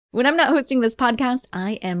When I'm not hosting this podcast,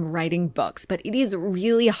 I am writing books, but it is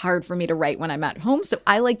really hard for me to write when I'm at home, so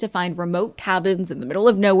I like to find remote cabins in the middle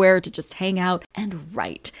of nowhere to just hang out and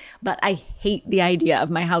write. But I hate the idea of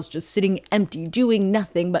my house just sitting empty, doing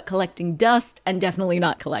nothing but collecting dust and definitely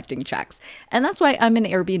not collecting checks. And that's why I'm an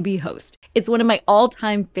Airbnb host. It's one of my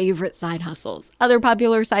all-time favorite side hustles. Other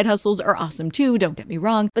popular side hustles are awesome too, don't get me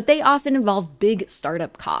wrong, but they often involve big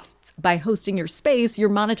startup costs. By hosting your space, you're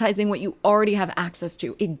monetizing what you already have access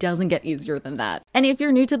to. It doesn't get easier than that. And if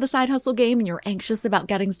you're new to the side hustle game and you're anxious about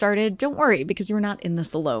getting started, don't worry, because you're not in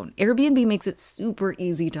this alone. Airbnb makes it super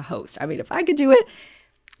easy to host. I mean, if I could do it,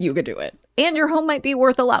 you could do it. And your home might be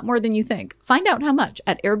worth a lot more than you think. Find out how much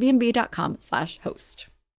at airbnb.com/host.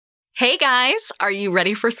 Hey guys, are you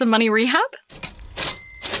ready for some money rehab?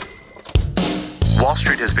 Wall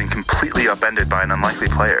Street has been completely upended by an unlikely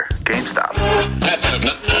player, GameStop.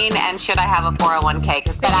 And should I have a 401k?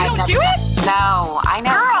 Because you don't do it? No, I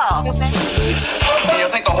know. Girl! You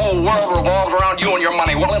think the whole world revolves around you and your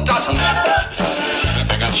money? Well, it doesn't.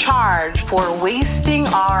 Charge for wasting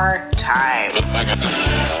our time.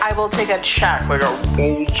 I will take a check. Like a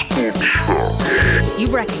old school check. You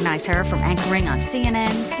recognize her from anchoring on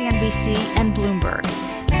CNN, CNBC, and Bloomberg.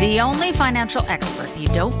 The only financial expert you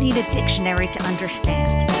don't need a dictionary to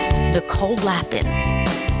understand. Nicole Lapin.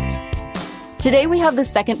 Today we have the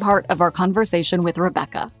second part of our conversation with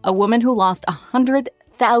Rebecca, a woman who lost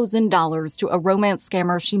 $100,000 to a romance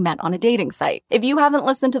scammer she met on a dating site. If you haven't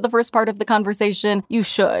listened to the first part of the conversation, you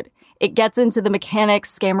should. It gets into the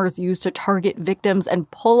mechanics scammers use to target victims and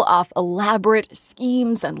pull off elaborate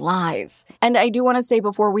schemes and lies. And I do want to say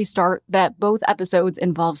before we start that both episodes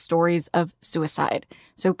involve stories of suicide,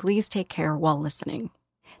 so please take care while listening.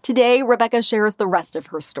 Today, Rebecca shares the rest of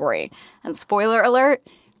her story. And spoiler alert,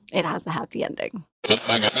 it has a happy ending.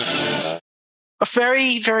 A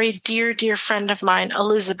very, very dear friend of mine,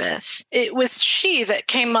 Elizabeth, it was she that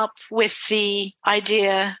came up with the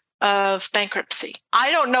idea of bankruptcy.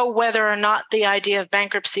 I don't know whether or not the idea of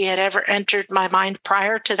bankruptcy had ever entered my mind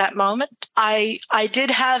prior to that moment. I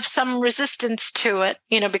did have some resistance to it,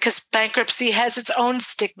 because bankruptcy has its own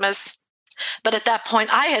stigmas. But at that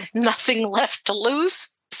point, I had nothing left to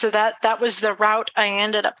lose. So that was the route I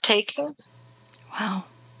ended up taking. Wow.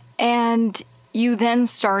 And you then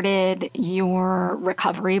started your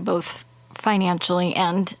recovery, both financially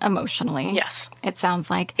and emotionally. Yes. It sounds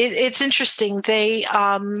like. It's interesting.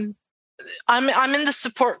 I'm in the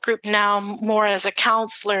support group now more as a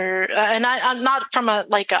counselor, and I'm not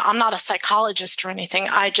I'm not a psychologist or anything.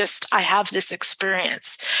 I have this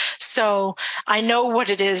experience. So I know what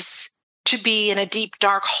it is to be in a deep,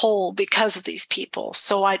 dark hole because of these people.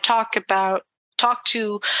 So I talk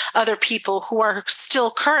to other people who are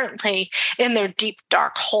still currently in their deep,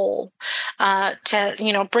 dark hole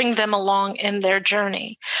to, bring them along in their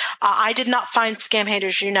journey. I did not find Scam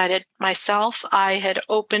Haters United myself. I had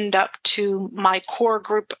opened up to my core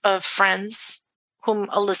group of friends, whom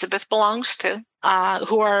Elizabeth belongs to,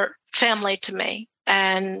 who are family to me.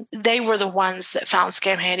 And they were the ones that found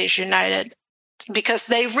Scam Haters United because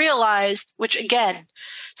they realized, which again,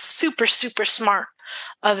 super, super smart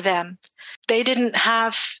of them, they didn't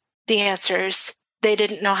have the answers. They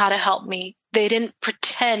didn't know how to help me. They didn't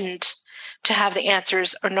pretend to have the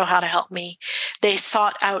answers or know how to help me. They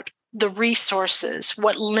sought out the resources,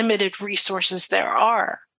 what limited resources there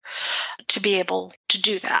are to be able to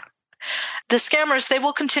do that. The scammers, they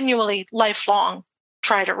will continually, lifelong,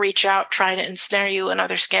 try to reach out, try to ensnare you in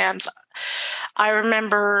other scams. I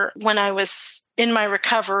remember when I was in my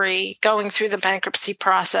recovery, going through the bankruptcy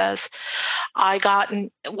process, I got a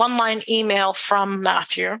one-line email from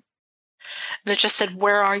Matthew, and it just said,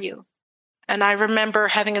 "Where are you?" And I remember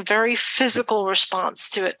having a very physical response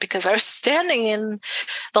to it because I was standing in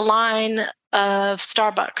the line of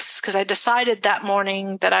Starbucks because I decided that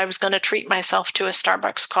morning that I was going to treat myself to a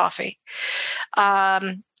Starbucks coffee.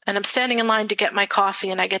 And I'm standing in line to get my coffee,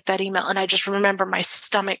 and I get that email, and I just remember my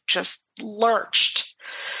stomach just lurched,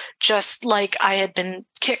 just like I had been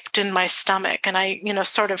kicked in my stomach. And I,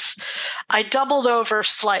 I doubled over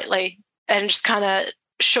slightly and just kind of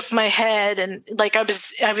shook my head, and like I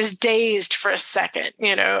was dazed for a second,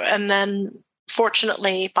 and then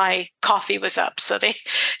fortunately my coffee was up. So they,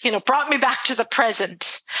 brought me back to the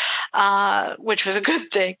present, which was a good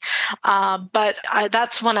thing. But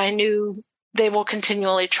that's when I knew they will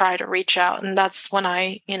continually try to reach out. And that's when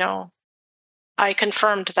I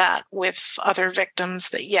confirmed that with other victims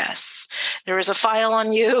that yes, there is a file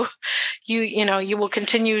on you. You will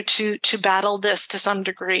continue to battle this to some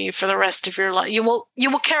degree for the rest of your life. You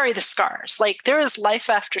will carry the scars. Like there is life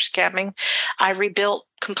after scamming. I rebuilt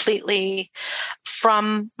completely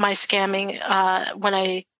from my scamming when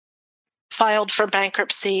I filed for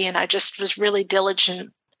bankruptcy, and I just was really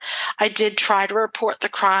diligent. I did try to report the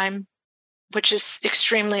crime, which is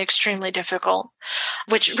extremely, extremely difficult,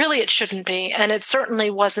 which really it shouldn't be. And it certainly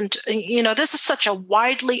wasn't, this is such a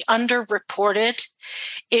widely underreported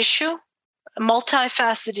issue, a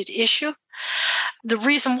multifaceted issue. The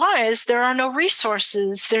reason why is there are no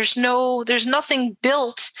resources. There's nothing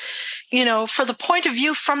built, for the point of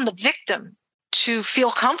view from the victim to feel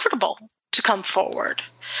comfortable to come forward.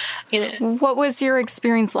 What was your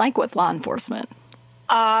experience like with law enforcement?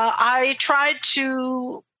 I tried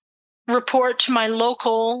to report to my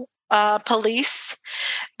local police.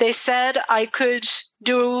 They said I could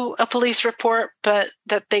do a police report, but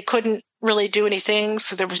that they couldn't really do anything.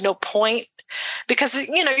 So there was no point because,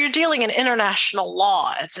 you're dealing in international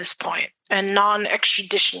law at this point and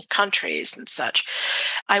non-extradition countries and such.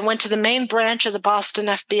 I went to the main branch of the Boston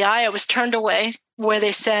FBI. I was turned away where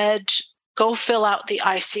they said, go fill out the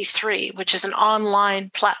IC3, which is an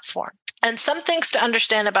online platform. And some things to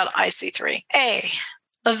understand about IC3.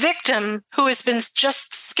 A victim who has been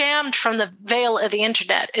just scammed from the veil of the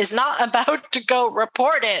internet is not about to go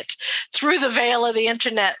report it through the veil of the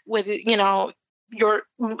internet with, your,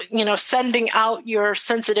 sending out your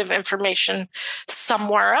sensitive information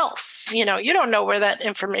somewhere else. You don't know where that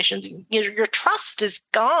information, your trust is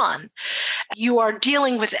gone. You are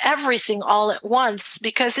dealing with everything all at once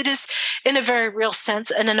because it is, in a very real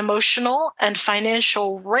sense, an emotional and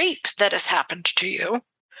financial rape that has happened to you.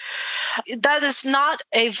 That is not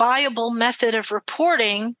a viable method of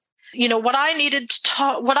reporting. What I needed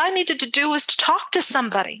to do was to talk to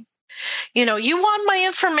somebody. You want my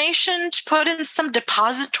information to put in some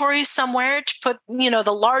depository somewhere to put,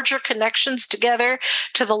 the larger connections together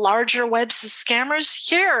to the larger webs of scammers?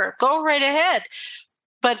 Here, go right ahead.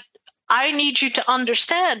 But I need you to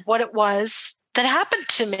understand what it was that happened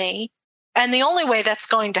to me. And the only way that's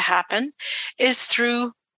going to happen is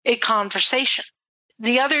through a conversation.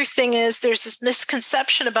 The other thing is there's this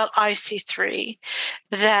misconception about IC3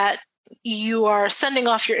 that you are sending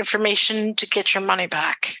off your information to get your money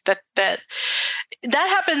back. That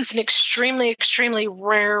happens in extremely, extremely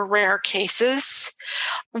rare cases.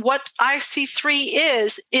 What IC3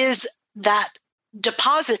 is that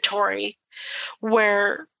depository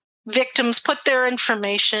where victims put their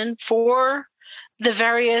information for the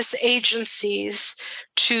various agencies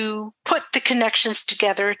to put the connections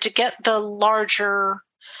together to get the larger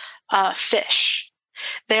fish.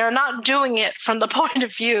 They are not doing it from the point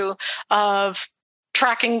of view of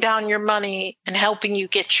tracking down your money and helping you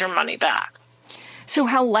get your money back. So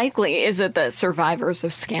how likely is it that survivors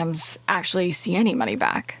of scams actually see any money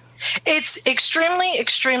back? It's extremely,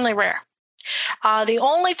 extremely rare. The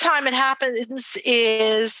only time it happens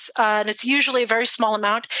is, and it's usually a very small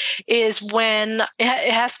amount, is when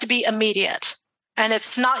it has to be immediate. And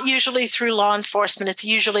it's not usually through law enforcement. It's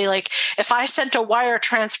usually like if I sent a wire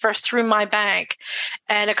transfer through my bank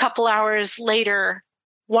and a couple hours later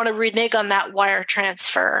want to renege on that wire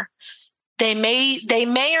transfer, they may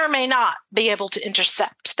or may not be able to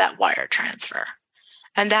intercept that wire transfer.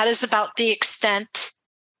 And that is about the extent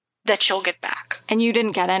that you'll get back. And you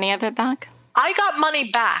didn't get any of it back? I got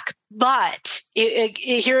money back, but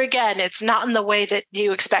here again, it's not in the way that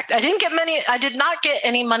you expect. I did not get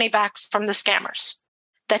any money back from the scammers.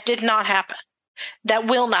 That did not happen. That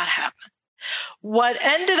will not happen. What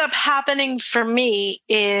ended up happening for me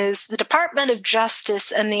is the Department of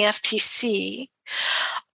Justice and the FTC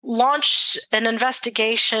launched an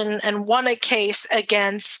investigation and won a case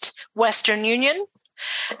against Western Union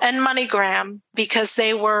and MoneyGram because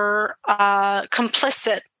they were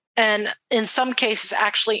complicit and in some cases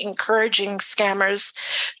actually encouraging scammers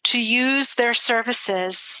to use their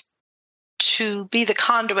services to be the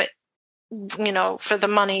conduit, for the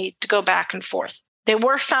money to go back and forth. They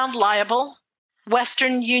were found liable.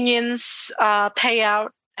 Western Union's payout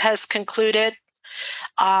has concluded.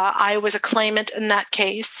 I was a claimant in that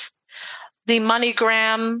case. The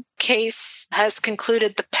MoneyGram case has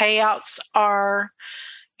concluded the payouts are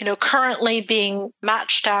currently being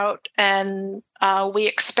matched out, and we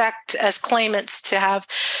expect as claimants to have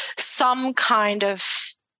some kind of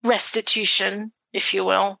restitution, if you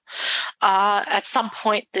will, at some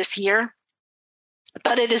point this year.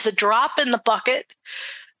 But it is a drop in the bucket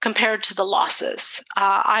compared to the losses.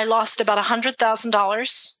 I lost about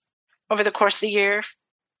 $100,000 over the course of the year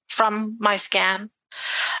from my scam.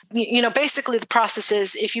 Basically the process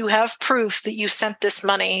is if you have proof that you sent this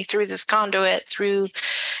money through this conduit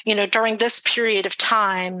during this period of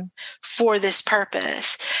time for this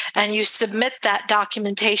purpose, and you submit that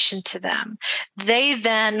documentation to them, they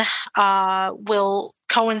then will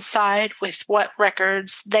coincide with what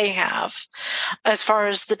records they have as far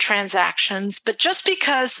as the transactions. But just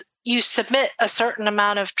because you submit a certain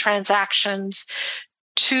amount of transactions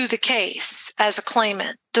to the case as a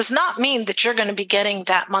claimant does not mean that you're going to be getting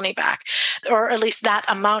that money back, or at least that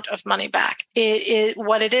amount of money back.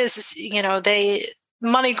 What it is,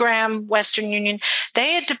 MoneyGram, Western Union,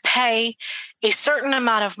 they had to pay a certain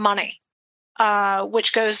amount of money,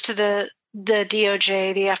 which goes to the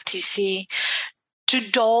DOJ, the FTC, to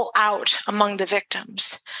dole out among the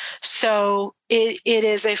victims. So it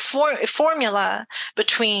is a formula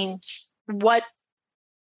between what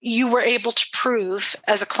you were able to prove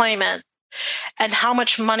as a claimant and how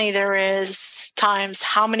much money there is times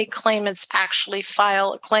how many claimants actually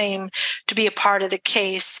file a claim to be a part of the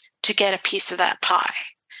case to get a piece of that pie.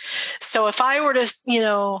 So if I were to,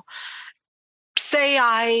 say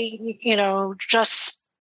I, just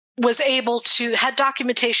was able to, had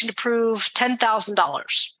documentation to prove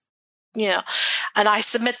 $10,000, and I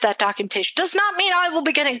submit that documentation, does not mean I will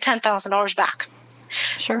be getting $10,000 back.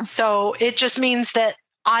 Sure. So it just means that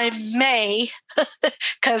I may,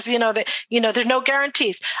 because, there's no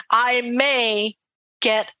guarantees. I may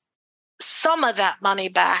get some of that money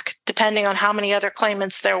back, depending on how many other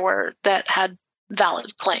claimants there were that had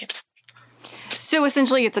valid claims. So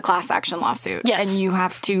essentially, it's a class action lawsuit. Yes. And you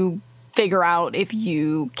have to figure out if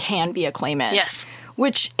you can be a claimant. Yes.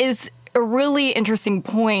 Which is a really interesting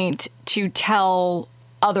point to tell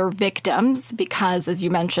other victims because, as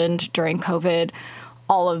you mentioned, during COVID,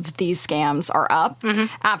 all of these scams are up.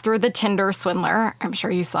 After the Tinder swindler, I'm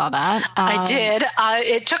sure you saw that. I did.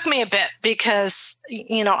 It took me a bit because,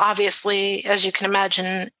 obviously, as you can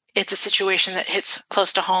imagine, it's a situation that hits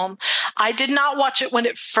close to home. I did not watch it when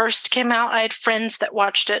it first came out. I had friends that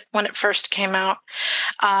watched it when it first came out.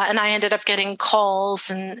 And I ended up getting calls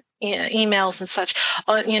and emails and such,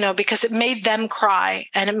 because it made them cry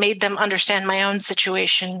and it made them understand my own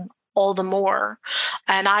situation all the more.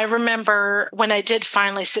 And I remember when I did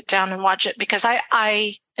finally sit down and watch it, because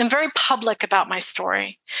I am very public about my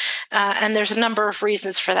story. And there's a number of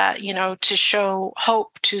reasons for that, to show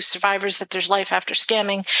hope to survivors that there's life after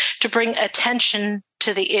scamming, to bring attention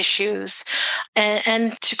to the issues,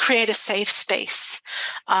 and to create a safe space,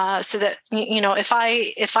 so that,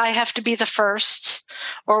 if I have to be the first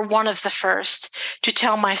or one of the first to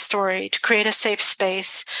tell my story, to create a safe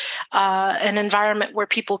space, an environment where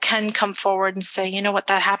people can come forward and say, what,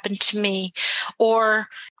 that happened to me, or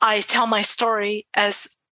I tell my story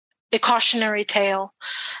as a cautionary tale.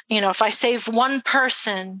 If I save one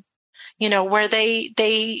person, where they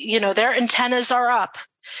their antennas are up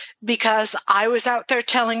because I was out there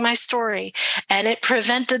telling my story and it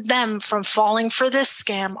prevented them from falling for this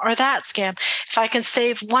scam or that scam. If I can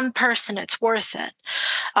save one person, it's worth it.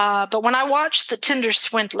 But when I watched the Tinder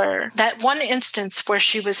swindler, that one instance where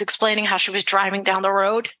she was explaining how she was driving down the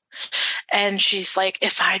road, and she's like,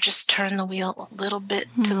 if I just turn the wheel a little bit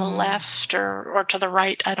to the left or to the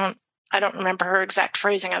right, I don't remember her exact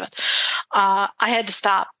phrasing of it. I had to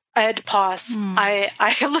stop. I had to pause. I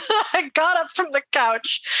got up from the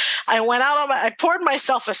couch. I went out I poured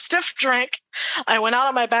myself a stiff drink. I went out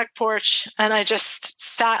on my back porch and I just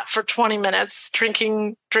sat for 20 minutes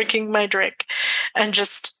drinking my drink and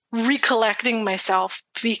just recollecting myself,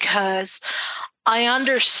 because I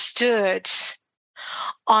understood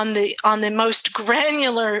on the most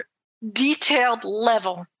granular, detailed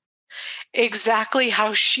level exactly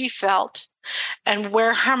how she felt and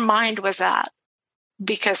where her mind was at,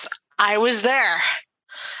 because I was there.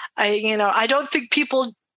 I don't think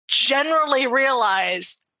people generally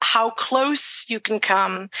realize how close you can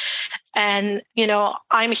come. And,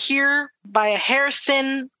 I'm here by a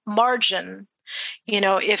hair-thin margin.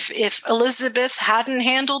 If Elizabeth hadn't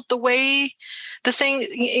handled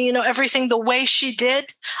everything the way she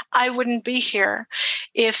did, I wouldn't be here.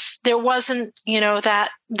 If there wasn't,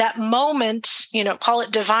 that moment, call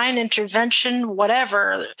it divine intervention,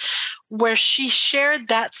 whatever, where she shared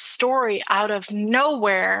that story out of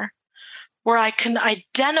nowhere, where I can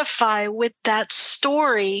identify with that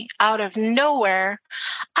story out of nowhere,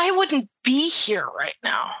 I wouldn't be here right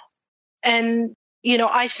now. And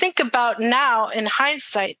I think about now in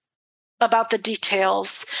hindsight about the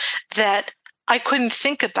details that I couldn't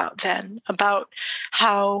think about then, about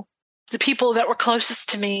how the people that were closest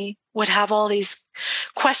to me would have all these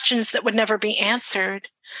questions that would never be answered,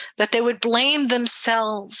 that they would blame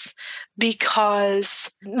themselves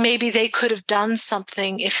because maybe they could have done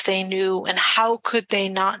something if they knew, and how could they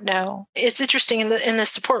not know? It's interesting, in the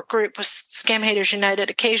support group with Scam Haters United,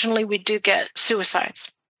 occasionally we do get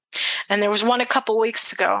suicides. And there was one a couple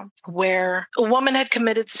weeks ago where a woman had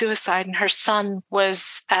committed suicide and her son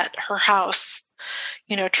was at her house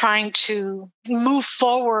trying to move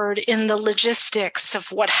forward in the logistics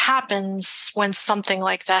of what happens when something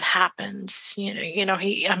like that happens.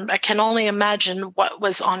 I can only imagine what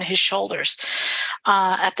was on his shoulders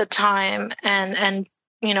at the time. And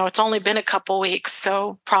it's only been a couple weeks,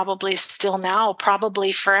 so probably still now,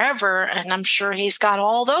 probably forever. And I'm sure he's got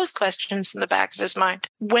all those questions in the back of his mind.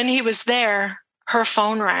 When he was there, her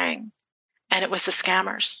phone rang, and it was the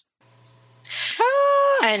scammers.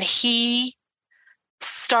 And he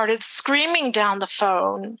started screaming down the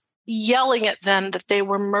phone, yelling at them that they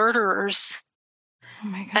were murderers. Oh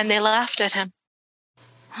my God. And they laughed at him.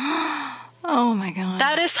 Oh my God.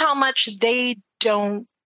 That is how much they don't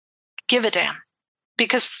give a damn.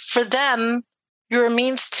 Because for them, you're a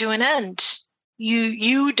means to an end.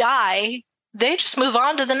 You die, they just move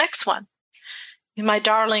on to the next one. My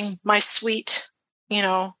darling, my sweet,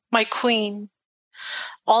 my queen.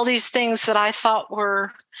 All these things that I thought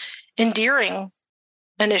were endearing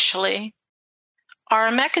initially are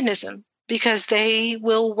a mechanism, because they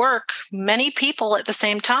will work many people at the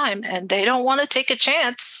same time, and they don't want to take a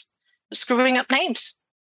chance of screwing up names.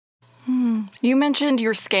 You mentioned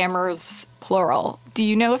your scammers, plural. Do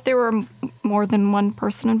you know if there were more than one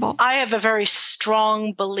person involved? I have a very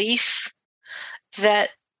strong belief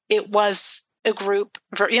that it was a group.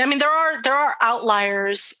 I mean, there are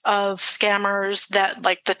outliers of scammers, that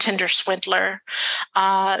like the Tinder swindler,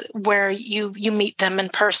 where you meet them in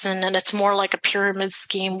person, and it's more like a pyramid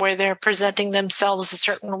scheme where they're presenting themselves a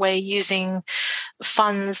certain way, using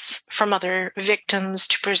funds from other victims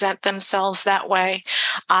to present themselves that way.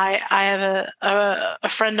 I have a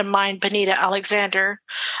friend of mine, Benita Alexander,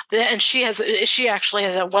 and she actually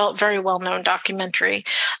has a very well-known documentary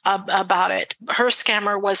about it. Her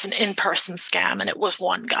scammer was an in-person scam, and it was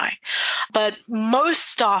one guy. But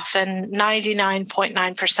most often,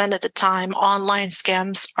 99.9% of the time, online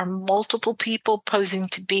scams are multiple people posing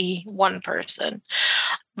to be one person.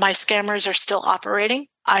 My scammers are still operating.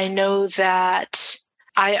 I know that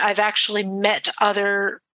I've actually met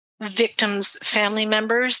other victims' family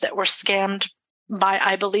members that were scammed by,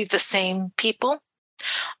 I believe, the same people,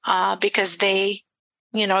 because there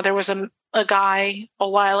was a guy a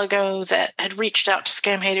while ago that had reached out to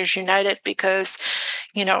Scam Haters United because,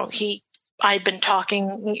 I'd been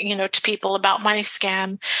talking, to people about my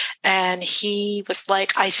scam, and he was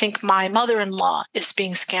like, I think my mother-in-law is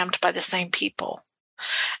being scammed by the same people.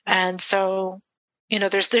 And so,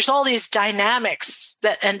 there's all these dynamics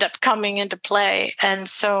that end up coming into play. And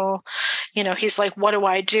so, he's like, what do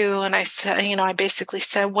I do? And I said, I basically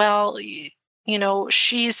said, well,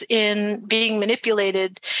 she's being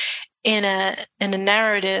manipulated in a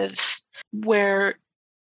narrative where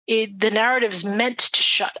the narrative is meant to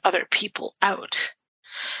shut other people out.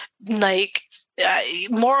 Like,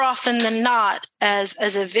 more often than not,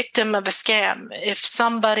 as a victim of a scam, if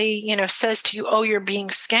somebody, says to you, oh, you're being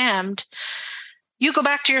scammed, you go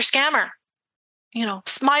back to your scammer.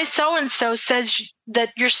 My so-and-so says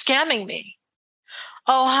that you're scamming me.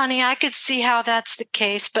 Oh, honey, I could see how that's the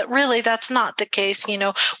case, but really that's not the case.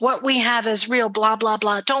 What we have is real, blah, blah,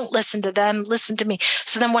 blah. Don't listen to them. Listen to me.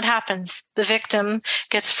 So then what happens? The victim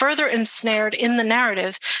gets further ensnared in the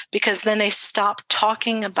narrative, because then they stop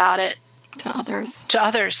talking about it to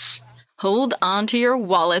others. Hold on to your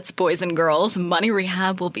wallets, boys and girls. Money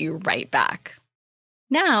Rehab will be right back.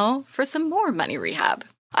 Now for some more Money Rehab.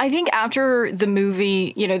 I think after the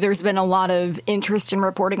movie, there's been a lot of interest in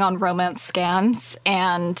reporting on romance scams,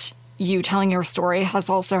 and you telling your story has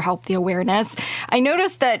also helped the awareness. I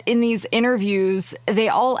noticed that in these interviews, they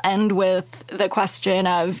all end with the question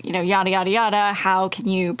of, yada, yada, yada, how can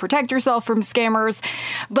you protect yourself from scammers?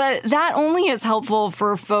 But that only is helpful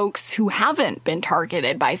for folks who haven't been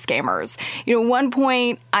targeted by scammers. One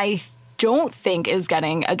point I don't think is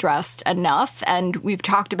getting addressed enough, and we've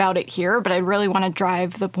talked about it here, but I really want to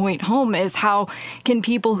drive the point home, is how can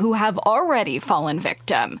people who have already fallen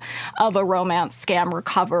victim of a romance scam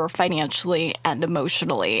recover financially and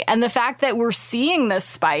emotionally? And the fact that we're seeing this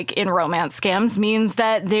spike in romance scams means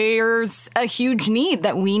that there's a huge need,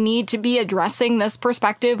 that we need to be addressing this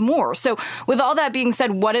perspective more. So with all that being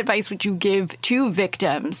said, what advice would you give to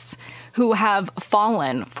victims who have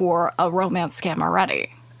fallen for a romance scam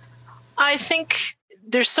already? I think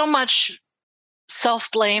there's so much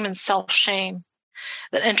self-blame and self-shame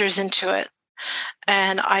that enters into it.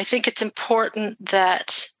 And I think it's important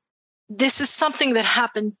that this is something that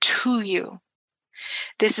happened to you.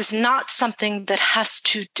 This is not something that has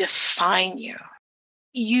to define you.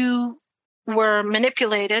 You were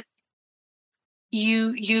manipulated.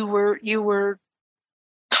 You were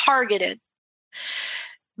targeted.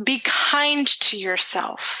 Be kind to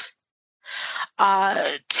yourself.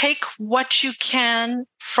 take what you can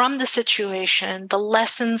from the situation, the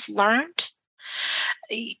lessons learned.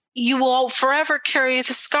 You will forever carry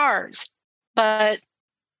the scars, but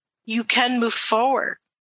you can move forward.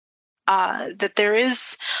 That there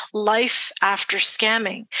is life after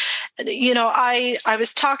scamming. I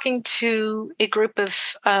was talking to a group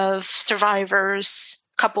of survivors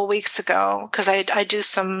a couple weeks ago, because I do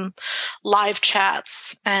some live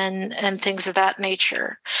chats and things of that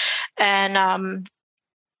nature. And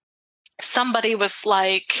somebody was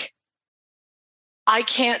like, I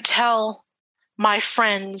can't tell my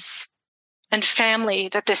friends and family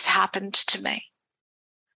that this happened to me.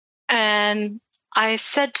 And I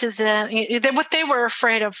said to them, what they were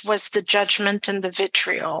afraid of was the judgment and the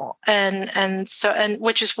vitriol, and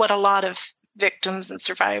which is what a lot of victims and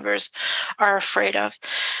survivors are afraid of.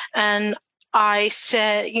 And I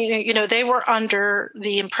said, they were under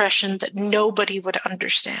the impression that nobody would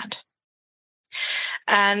understand.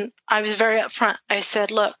 And I was very upfront. I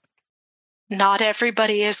said, look, not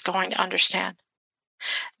everybody is going to understand.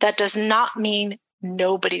 That does not mean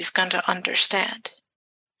nobody's going to understand.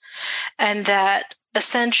 And that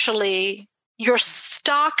essentially your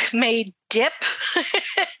stock may dip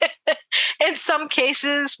in some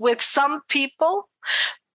cases with some people,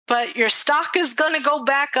 but your stock is going to go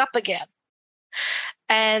back up again.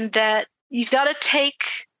 And that you got to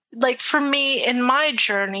take, like for me in my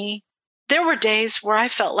journey, there were days where I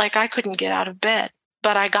felt like I couldn't get out of bed,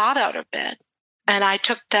 but I got out of bed and I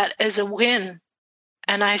took that as a win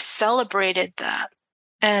and I celebrated that.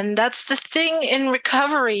 And that's the thing in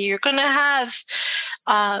recovery. You're going to have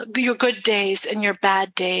your good days and your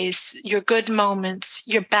bad days, your good moments,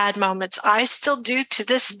 your bad moments. I still do to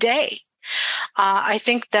this day. I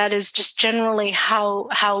think that is just generally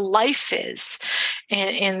how life is,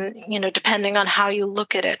 in depending on how you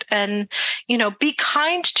look at it. And be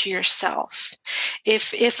kind to yourself.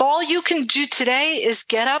 If all you can do today is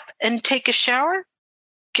get up and take a shower,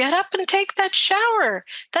 get up and take that shower.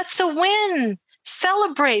 That's a win.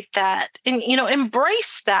 Celebrate that and,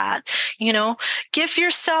 embrace that, give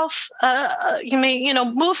yourself,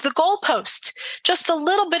 move the goalpost just a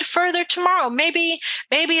little bit further tomorrow. Maybe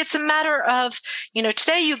it's a matter of,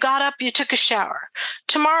 today you got up, you took a shower.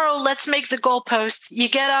 Tomorrow, let's make the goalpost. You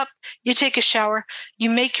get up, you take a shower, you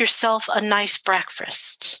make yourself a nice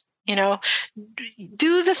breakfast,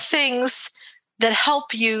 do the things that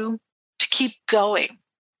help you to keep going.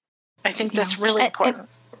 I think that's really important.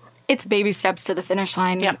 It's baby steps to the finish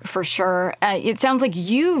line, for sure. It sounds like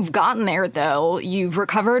you've gotten there, though. You've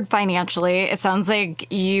recovered financially. It sounds like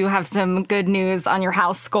you have some good news on your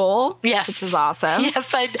house goal. Yes. Which is awesome.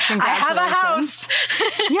 Yes, I have a house.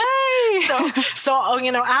 Yay! So,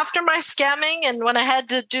 after my scamming and when I had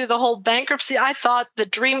to do the whole bankruptcy, I thought the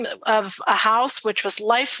dream of a house, which was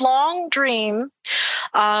lifelong dream,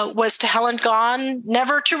 was to hell and gone,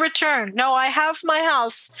 never to return. No, I have my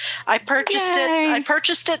house. I purchased it. I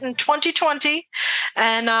purchased it in 2020,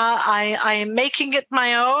 and I am making it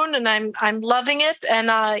my own, and I'm loving it. And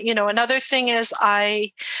another thing is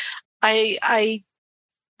I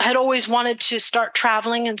had always wanted to start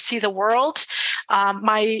traveling and see the world.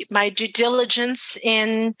 My due diligence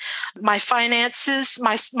in my finances,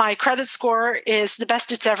 my credit score is the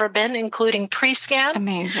best it's ever been, including pre-scan.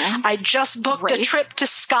 Amazing. I just booked a trip to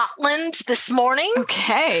Scotland this morning.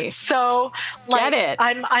 Okay. So get it.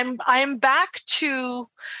 I'm back to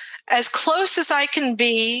as close as I can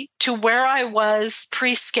be to where I was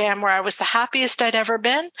pre-scam, where I was the happiest I'd ever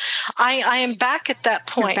been. I am back at that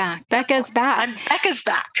point. You're back. Becca's back. Becca's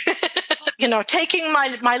back. Taking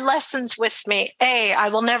my lessons with me. I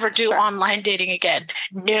will never do online dating again.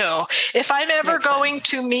 No. If I'm ever going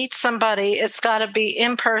to meet somebody, it's got to be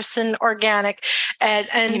in person, organic, and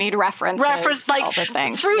you need reference like all the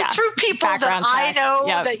things. through people background that check. I know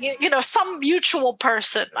that some mutual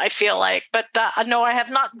person. I feel like, but no, I have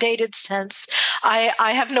not dated since. I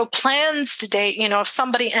have no plans to date. If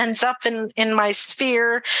somebody ends up in my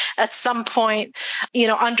sphere at some point,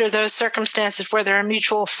 under those circumstances where they're a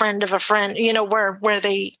mutual friend of a friend, where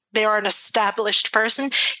they are an established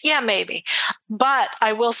person, maybe. But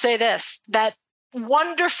I will say this, that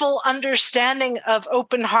wonderful understanding of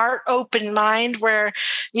open heart, open mind, where,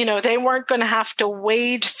 they weren't going to have to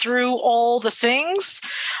wade through all the things.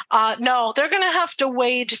 No, they're going to have to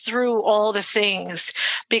wade through all the things,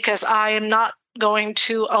 because I am not going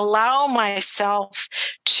to allow myself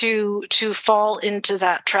to fall into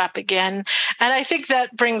that trap again. And I think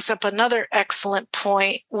that brings up another excellent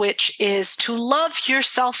point, which is to love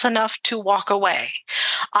yourself enough to walk away.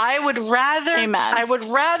 I would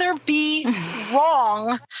rather be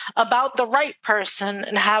wrong about the right person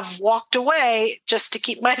and have walked away just to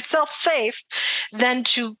keep myself safe than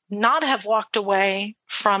to not have walked away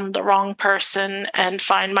from the wrong person and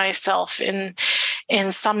find myself in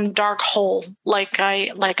some dark hole like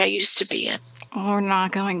I used to be in. We're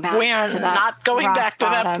not going back. We're to that not going back to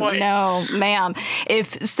that bottom. point. No, ma'am.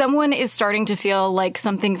 If someone is starting to feel like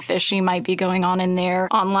something fishy might be going on in their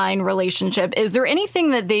online relationship, is there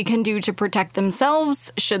anything that they can do to protect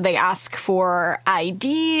themselves? Should they ask for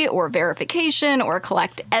ID or verification or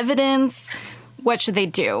collect evidence? What should they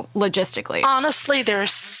do logistically? Honestly,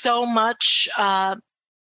 there's so much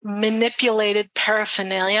manipulated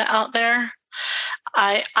paraphernalia out there.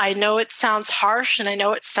 I know it sounds harsh and I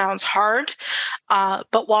know it sounds hard,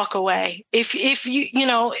 but walk away. If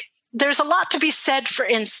you there's a lot to be said for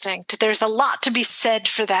instinct. There's a lot to be said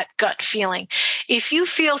for that gut feeling. If you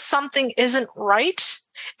feel something isn't right,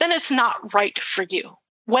 then it's not right for you.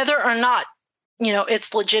 Whether or not,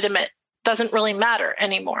 it's legitimate doesn't really matter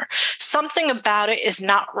anymore. Something about it is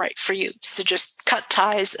not right for you. So just cut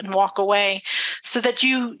ties and walk away so that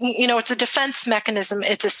it's a defense mechanism.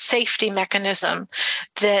 It's a safety mechanism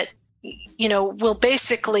that, will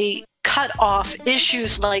basically cut off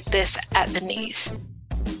issues like this at the knees.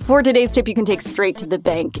 For today's tip you can take straight to the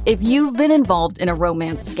bank. If you've been involved in a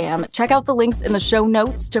romance scam, check out the links in the show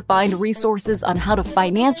notes to find resources on how to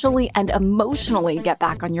financially and emotionally get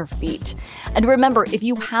back on your feet. And remember, if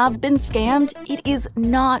you have been scammed, it is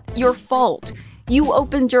not your fault. You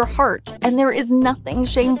opened your heart, and there is nothing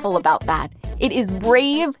shameful about that. It is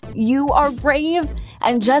brave, you are brave,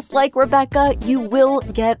 and just like Rebecca, you will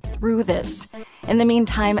get through this. In the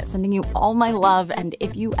meantime, sending you all my love, and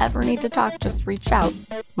if you ever need to talk, just reach out.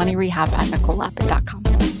 MoneyRehab@NicoleLappin.com.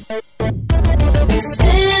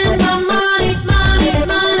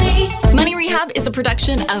 Money Rehab is a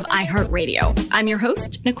production of iHeartRadio. I'm your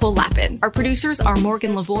host, Nicole Lappin. Our producers are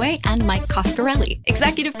Morgan Lavoie and Mike Coscarelli.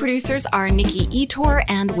 Executive producers are Nikki Etor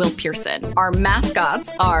and Will Pearson. Our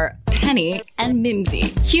mascots are Penny and Mimsy.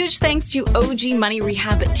 Huge thanks to OG Money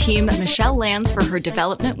Rehab team Michelle Lands for her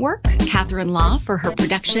development work, Catherine Law for her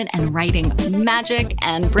production and writing magic,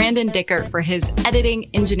 and Brandon Dicker for his editing,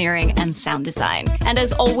 engineering, and sound design. And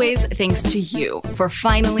as always, thanks to you for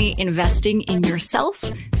finally investing in yourself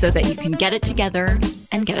so that you can get it together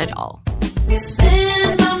and get it all. You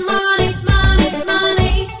spend my money.